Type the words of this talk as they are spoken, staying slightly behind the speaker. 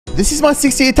this is my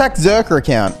 60 attack Zerker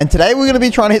account, and today we're going to be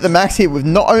trying to hit the max hit with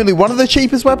not only one of the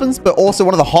cheapest weapons, but also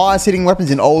one of the highest hitting weapons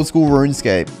in old school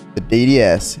RuneScape, the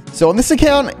DDS. So on this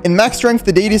account, in max strength,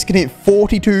 the DDS can hit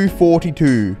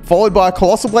 42, followed by a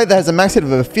Colossal Blade that has a max hit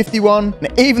of a 51,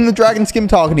 and even the Dragon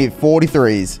Scimitar can hit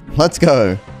 43s. Let's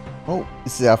go. Oh,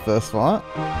 this is our first fight.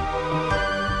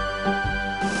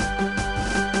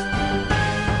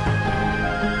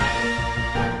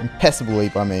 Impeccable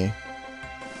leap by me.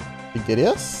 Big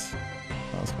DDS?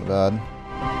 Oh, that's kind of bad.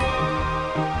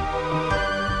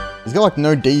 He's got like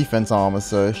no defense armor,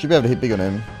 so should be able to hit big on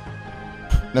him.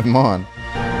 Never mind.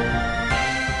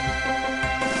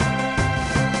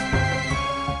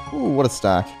 Ooh, what a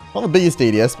stack. Not the biggest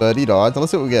DDS, but he died, so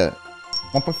let's see what we get.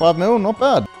 1.5 mil, not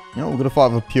bad. You know, we're gonna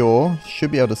fight with Pure.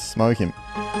 Should be able to smoke him.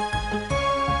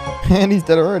 And he's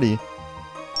dead already.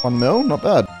 1 mil, not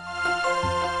bad.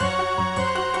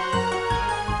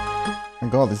 Oh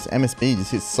god, this MSB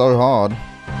just hits so hard.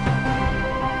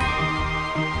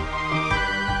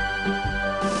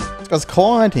 This guy's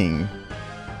climbing.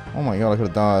 Oh my god, I could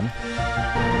have died.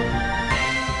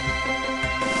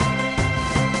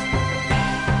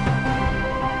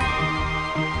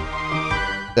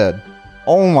 Dead.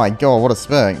 Oh my god, what a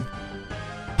spec.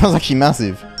 That was actually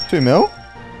massive. 2 mil?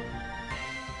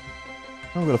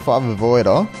 I've got a 5 with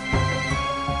Voider.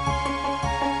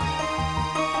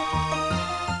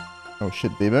 Oh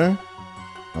shit, Bebo.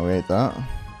 Oh, we ate that.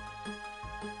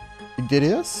 Big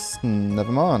DDS?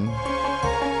 Never mind.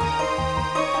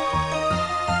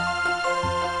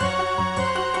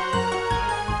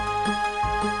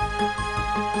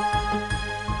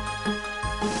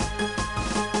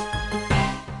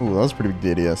 Ooh, that was pretty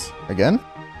big DDS. Again?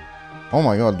 Oh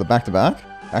my god, the back-to-back?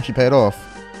 Actually paid off.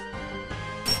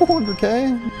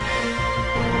 400k?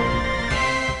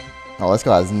 Oh, this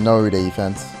guy has no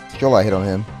defense. Sure I hit on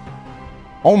him.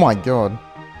 Oh my god.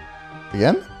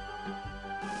 Again?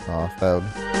 Oh, I failed.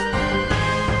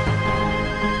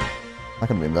 That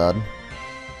could have been bad.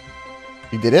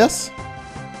 You did this?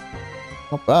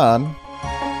 Not bad.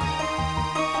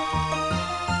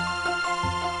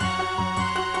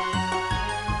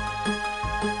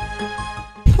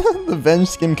 The Venge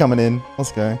skin coming in.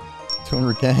 Let's go.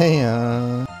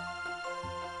 200k.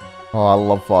 Oh, I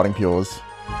love fighting Pures.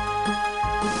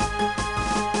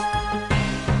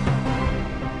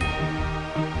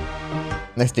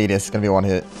 Next DDS is going to be one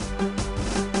hit.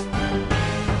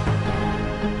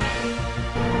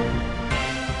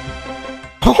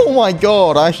 Oh my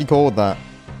god, I actually called that.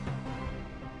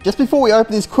 Just before we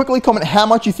open this, quickly comment how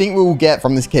much you think we will get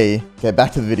from this key. Okay,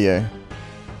 back to the video.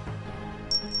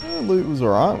 Loot was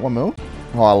alright, 1 mil.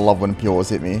 Oh, I love when Pures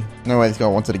hit me. No way this guy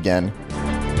wants it again.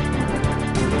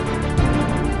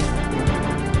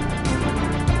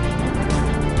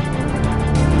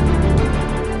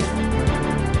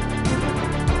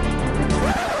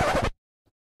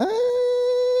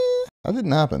 That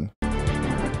didn't happen.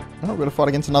 Oh, we're gonna fight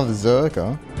against another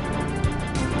Zerker.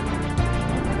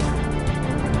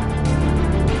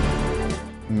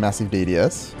 Massive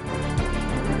DDS.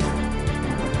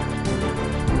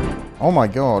 Oh my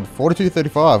god,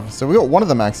 42.35. So we got one of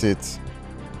the max hits.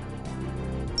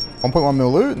 1.1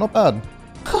 mil loot, not bad.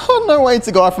 No way, it's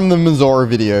a guy from the Mazora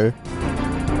video.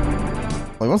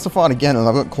 Well, he wants to fight again, and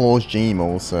I've got Claw's Gem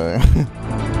also.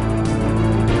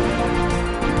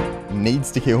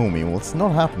 Needs to kill me. Well, it's not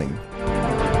happening.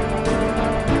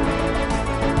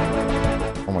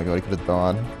 Oh my god, he could have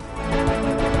died.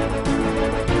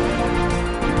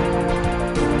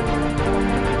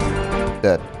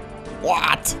 Dead.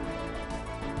 What?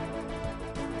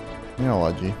 You know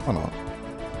what, G? Why not?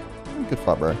 Good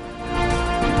fight, bro.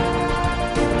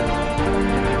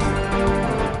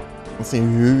 Let's see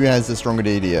who has the stronger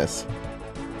DDS.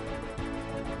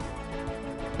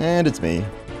 And it's me.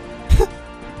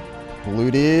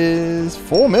 Loot is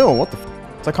 4 mil. What the f?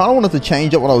 So I kind of wanted to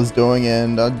change up what I was doing,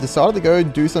 and I decided to go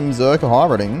do some Zerker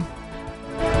hybriding.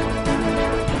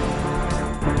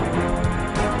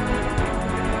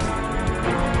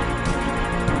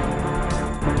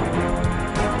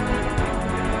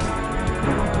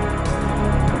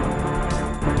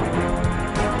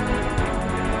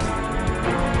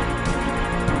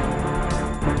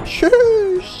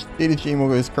 Shoosh! DDG more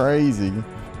goes crazy.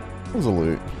 What was a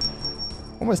loot?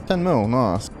 Almost 10 mil,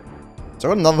 nice. So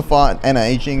I got another fight and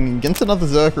aging against another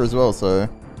Zerker as well, so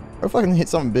hopefully I can hit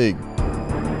something big.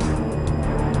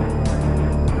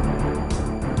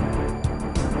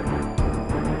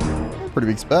 Pretty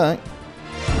big spec.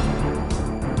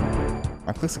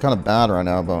 My clicks are kind of bad right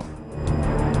now, but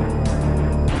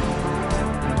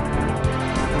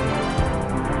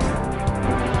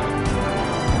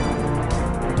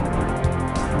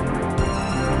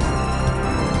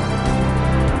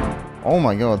Oh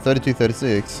my god, 32,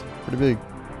 36. Pretty big.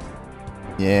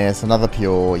 Yes, another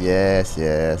pure. Yes,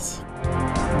 yes.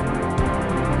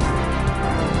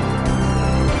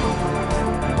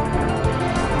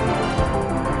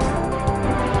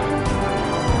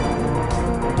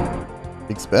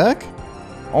 Big spec?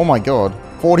 Oh my god.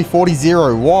 40, 40,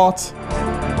 0. What?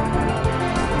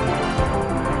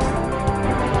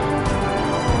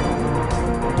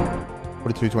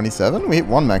 42, 27? We hit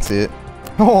one max hit.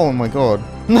 Oh my god.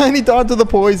 And he died to the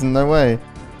poison. No way.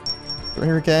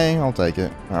 300k? I'll take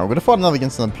it. Alright, we're gonna fight another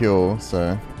against another pure,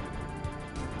 so.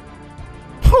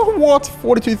 What?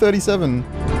 42, 37.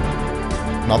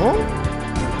 Another one?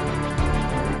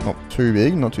 Not too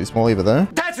big, not too small either though.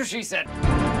 That's what she said.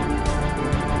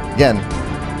 Again.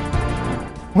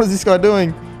 What is this guy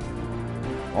doing?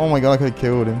 Oh my god, I could have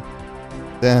killed him.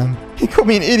 Damn. He called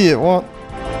me an idiot, what?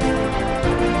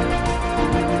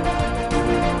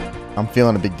 I'm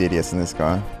feeling a big DDS in this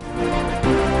guy.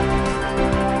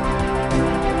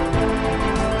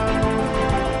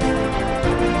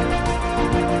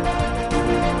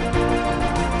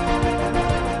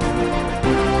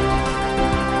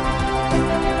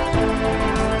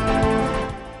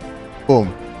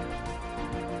 Boom.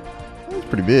 That's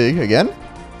pretty big. Again?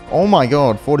 Oh my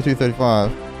god, 42.35. I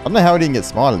don't know how he didn't get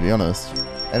smarter, to be honest.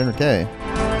 800k.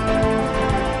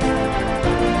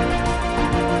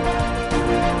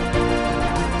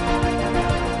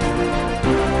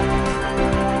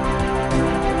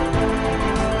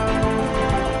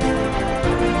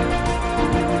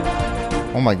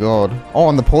 Oh my god. Oh,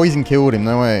 and the poison killed him.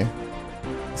 No way.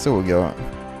 Let's see what we got.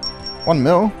 1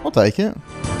 mil. I'll take it.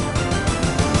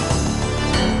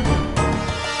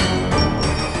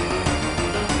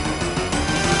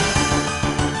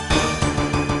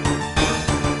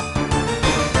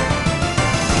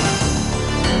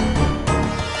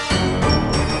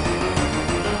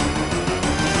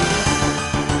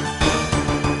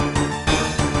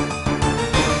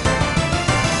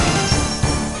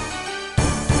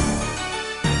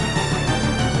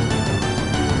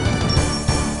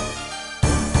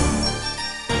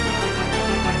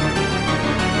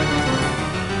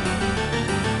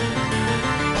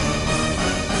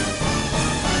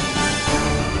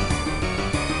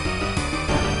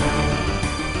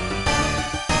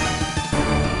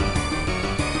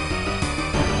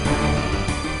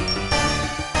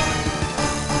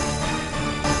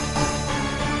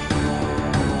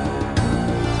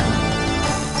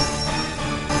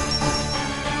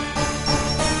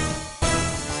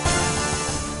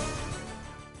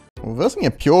 We're versing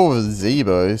a pure with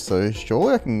Zebo, so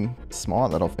surely I can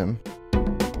smite that off him.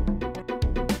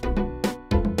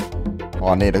 Oh,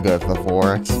 I need to go for the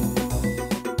 4x.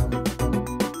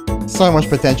 So much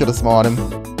potential to smite him.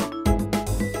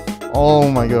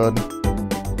 Oh my god.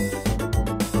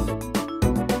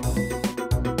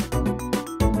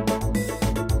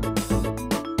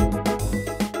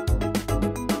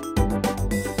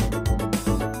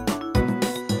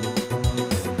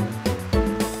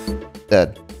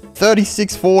 Dead.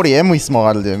 3640 and we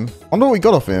smited him. I wonder what we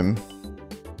got off him.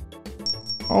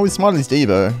 Oh, we smited his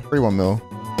Debo. 3-1 mil.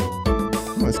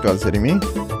 Oh, this guy's hitting me. Wait,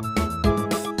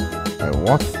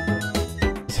 what?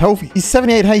 His health, he's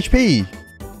 78 HP.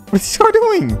 What is this guy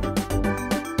doing?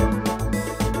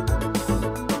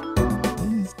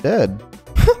 He's dead.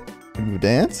 Can we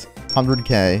dance?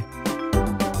 100k.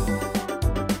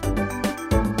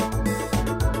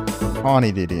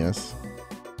 Tiny DDS.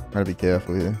 Gotta be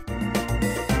careful here.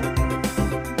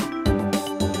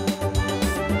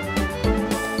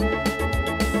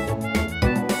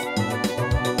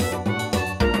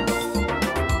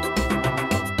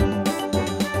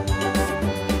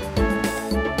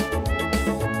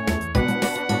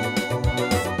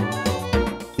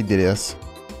 DDS.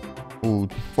 Ooh,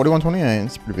 4128.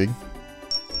 It's pretty big.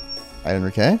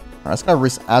 800k. Alright, this guy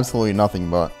risks absolutely nothing,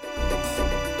 but I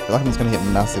feel like I'm just gonna hit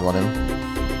massive on him.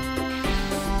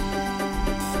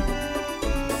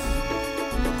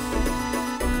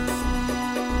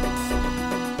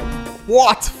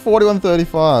 What?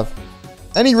 4135.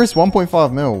 And he risked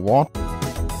 1.5 mil. What?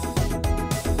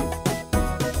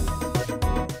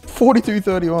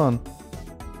 4231.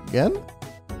 Again?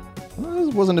 Well,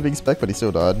 this wasn't a big spec, but he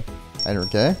still died.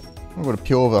 800k. I've got a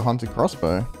pure of a hunted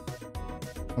crossbow.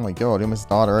 Oh my god, he almost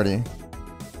died already.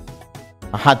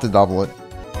 I had to double it.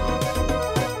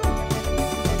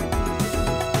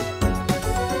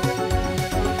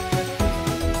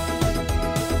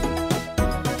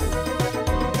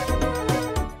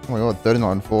 Oh my god,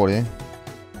 3940.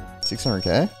 600k.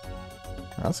 Alright,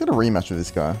 let's get a rematch with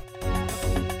this guy.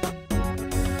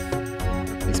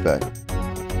 Big spec.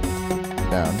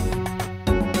 Down.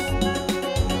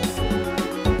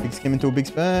 skim into a big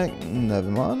spec.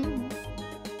 Never mind.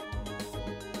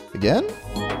 Again?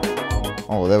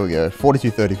 Oh, there we go.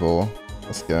 42.34.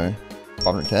 Let's go.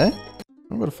 500k.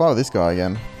 I'm gonna fight with this guy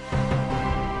again.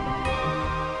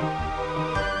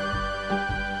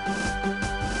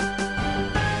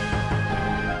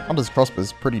 Hunter's crossbow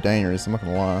is pretty dangerous, I'm not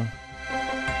gonna lie.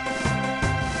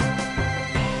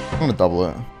 I'm gonna double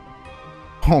it.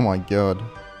 Oh my god.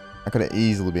 I could have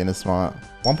easily been a smart.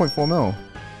 1.4 mil.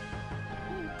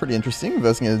 Pretty interesting.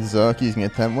 Versing a Zerk using a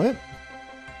 10 whip.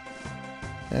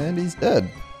 And he's dead.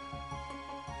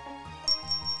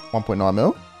 1.9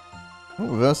 mil.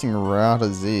 Oh, versing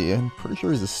Router Z. I'm pretty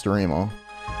sure he's a streamer.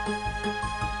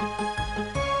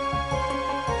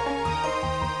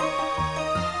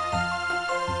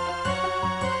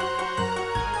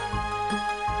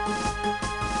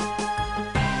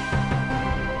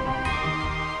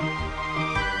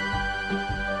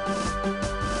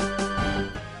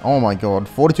 Oh my god,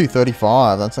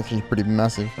 42.35. That's actually pretty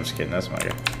massive. I'm just kidding, that's my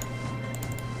guy.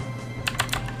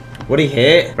 What'd he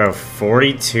hit? Bro,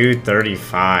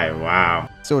 42.35. Wow.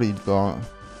 See what he got.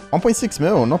 1.6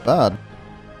 mil, not bad.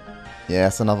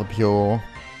 Yes, another pure.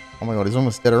 Oh my god, he's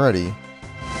almost dead already.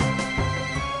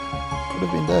 Could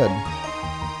have been dead.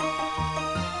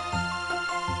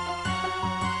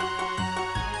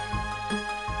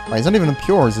 Oh, he's not even a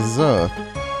pure, he's a Zerk.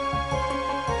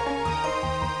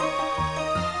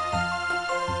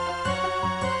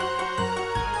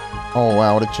 Oh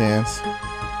wow, what a chance.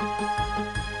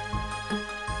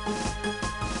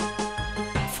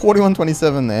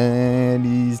 41.27 and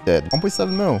he's dead.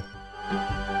 1.7 mil.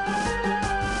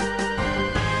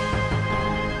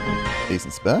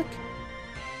 Decent spec.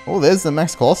 Oh, there's the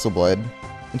max colossal blade.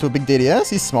 Into a big DDS?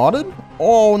 He's smarted?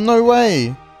 Oh, no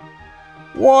way.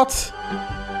 What?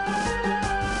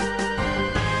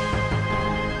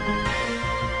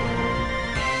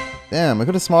 Damn, I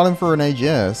could have smarted him for an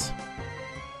AGS.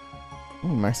 Oh,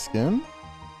 max skin.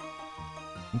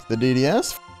 Into the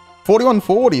DDS.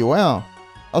 41.40, wow.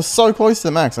 I was so close to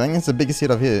the max. I think it's the biggest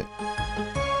hit I've hit.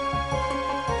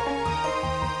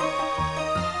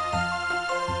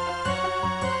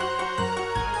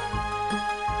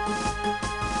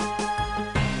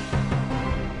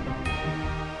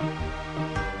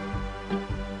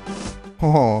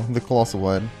 Oh, the colossal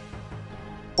blade.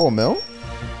 4 mil?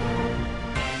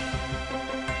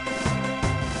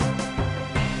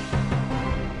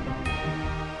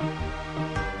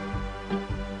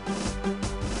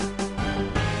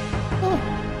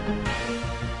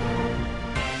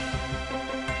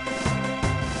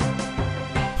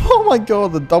 Oh my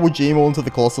god, the double G-maul into the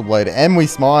Colossal Blade, and we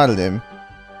smited him.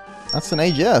 That's an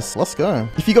AGS, let's go.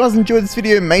 If you guys enjoyed this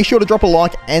video, make sure to drop a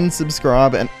like and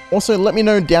subscribe, and also let me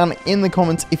know down in the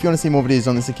comments if you want to see more videos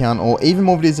on this account, or even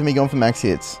more videos of me going for max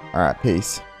hits. Alright,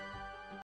 peace.